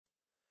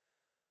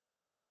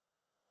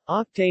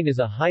Octane is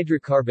a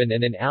hydrocarbon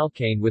and an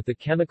alkane with the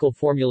chemical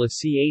formula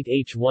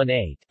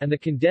C8H18, and the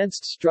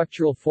condensed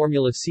structural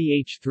formula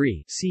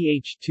CH3,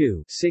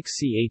 CH2,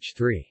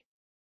 6CH3.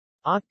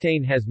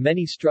 Octane has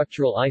many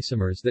structural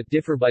isomers that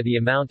differ by the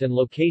amount and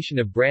location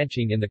of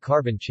branching in the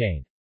carbon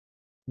chain.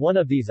 One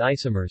of these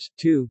isomers,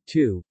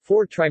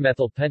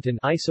 2,2,4-trimethylpentane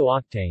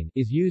isooctane,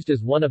 is used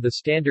as one of the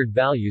standard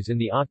values in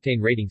the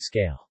octane rating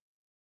scale.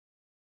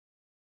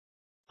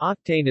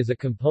 Octane is a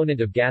component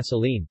of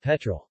gasoline,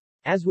 petrol.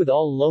 As with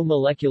all low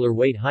molecular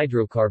weight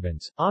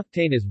hydrocarbons,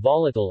 octane is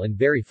volatile and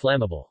very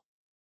flammable.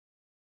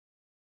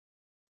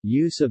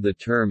 Use of the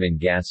term in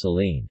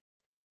gasoline.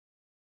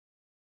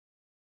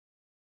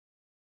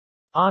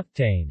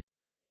 Octane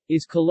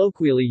is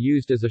colloquially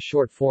used as a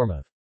short form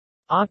of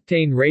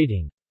octane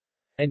rating,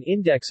 an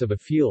index of a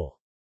fuel's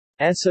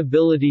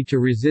ability to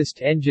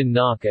resist engine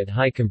knock at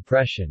high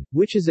compression,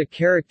 which is a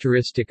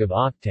characteristic of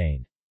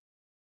octane.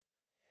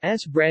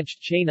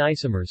 Branched chain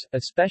isomers,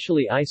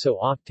 especially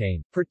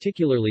iso-octane,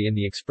 particularly in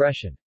the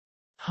expression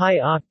high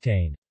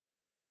octane.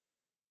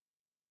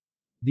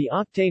 The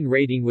octane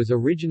rating was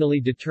originally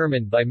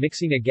determined by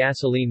mixing a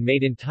gasoline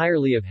made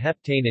entirely of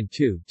heptane and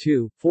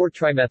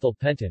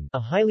 2,2,4-trimethylpentane, a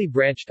highly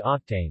branched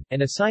octane,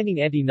 and assigning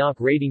anti-knock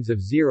ratings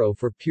of 0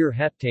 for pure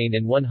heptane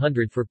and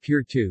 100 for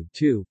pure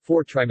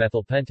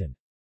 2,2,4-trimethylpentane.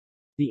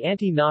 The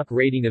anti-knock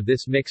rating of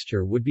this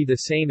mixture would be the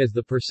same as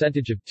the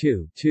percentage of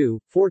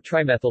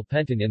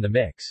 2,2,4-trimethylpentane in the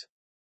mix.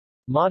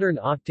 Modern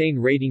octane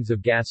ratings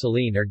of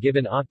gasoline are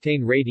given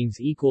octane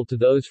ratings equal to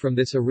those from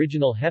this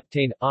original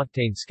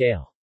heptane-octane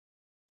scale.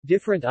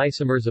 Different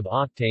isomers of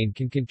octane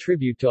can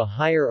contribute to a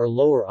higher or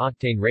lower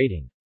octane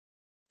rating.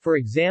 For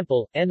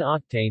example,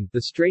 N-octane,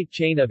 the straight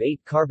chain of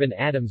 8 carbon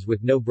atoms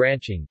with no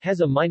branching,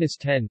 has a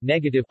 -10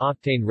 negative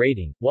octane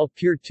rating, while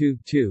pure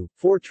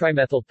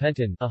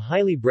 2,2,4-trimethylpentane, a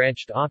highly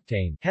branched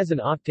octane, has an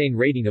octane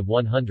rating of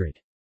 100.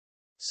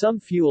 Some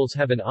fuels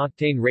have an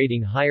octane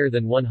rating higher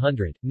than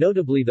 100,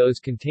 notably those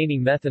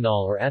containing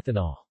methanol or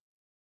ethanol.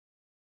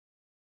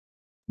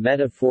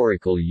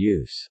 Metaphorical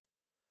use.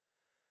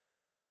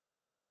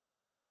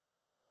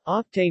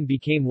 Octane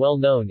became well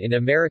known in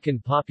American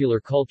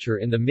popular culture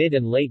in the mid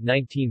and late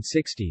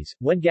 1960s,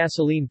 when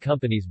gasoline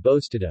companies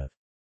boasted of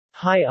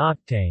high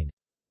octane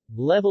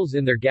levels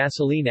in their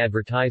gasoline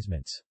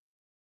advertisements.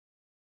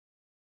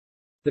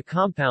 The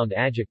compound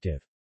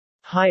adjective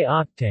high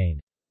octane,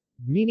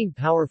 meaning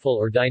powerful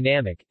or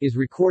dynamic, is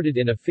recorded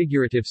in a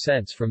figurative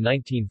sense from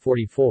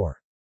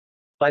 1944.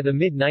 By the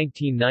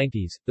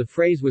mid-1990s, the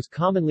phrase was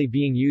commonly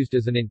being used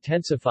as an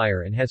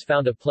intensifier and has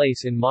found a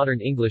place in modern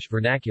English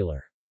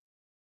vernacular.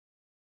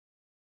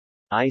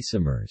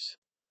 Isomers.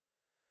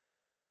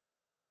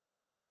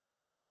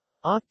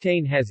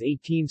 Octane has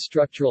 18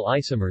 structural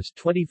isomers,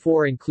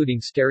 24 including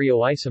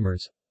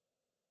stereoisomers.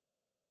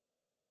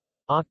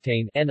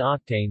 Octane,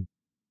 N-octane,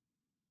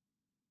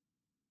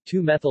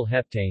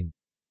 2-methylheptane,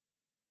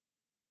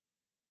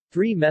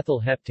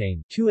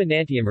 3-methylheptane, 2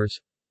 enantiomers,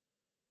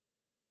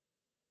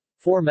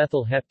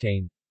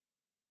 4-methylheptane,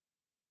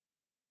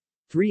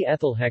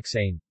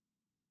 3-ethylhexane,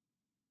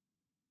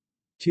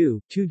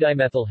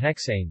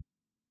 2,2-dimethylhexane,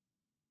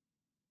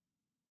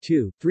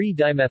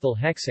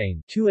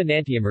 2,3-dimethylhexane, 2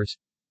 enantiomers,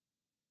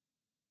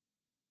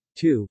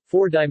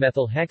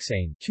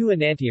 2,4-dimethylhexane, 2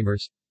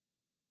 enantiomers,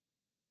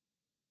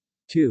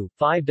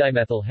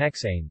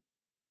 2,5-dimethylhexane,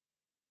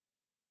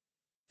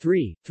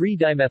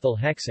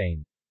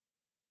 3,3-dimethylhexane,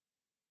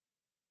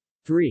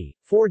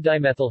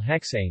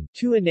 3,4-dimethylhexane,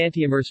 2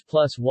 enantiomers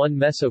plus 1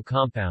 meso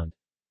compound,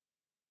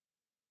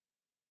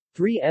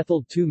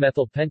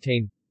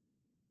 3-ethyl-2-methylpentane,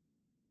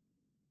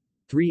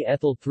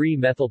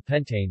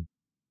 3-ethyl-3-methylpentane,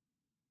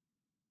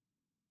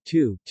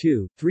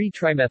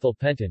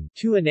 2,2,3-trimethylpentane,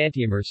 2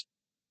 enantiomers,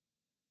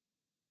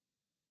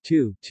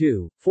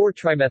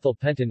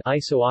 2,2,4-trimethylpentane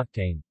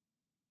isooctane,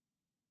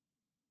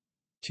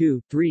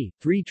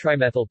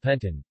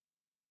 2,3,3-trimethylpentane,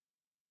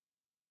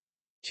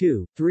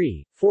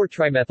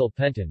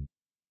 2,3,4-trimethylpentane,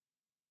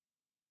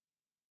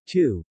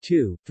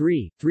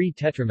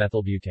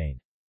 2,2,3,3-tetramethylbutane.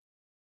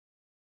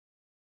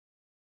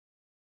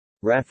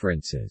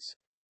 References.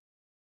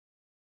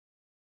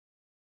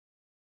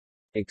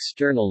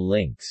 External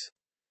links.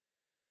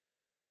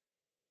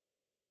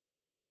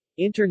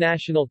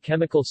 International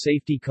Chemical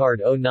Safety Card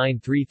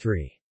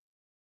 0933.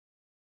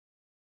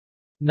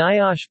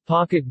 NIOSH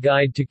Pocket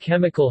Guide to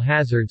Chemical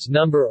Hazards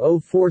No.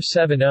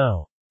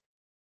 0470.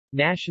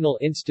 National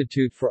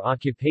Institute for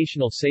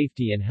Occupational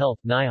Safety and Health,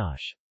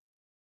 NIOSH.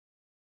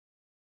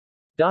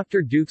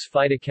 Dr. Duke's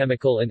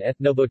Phytochemical and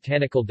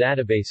Ethnobotanical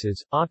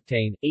Databases,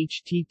 Octane,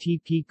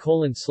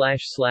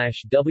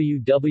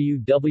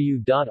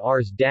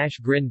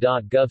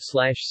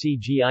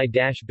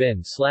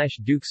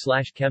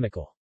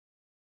 http://www.ars-grin.gov/cgi-bin/duke/chemical.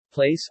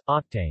 Place,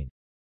 Octane.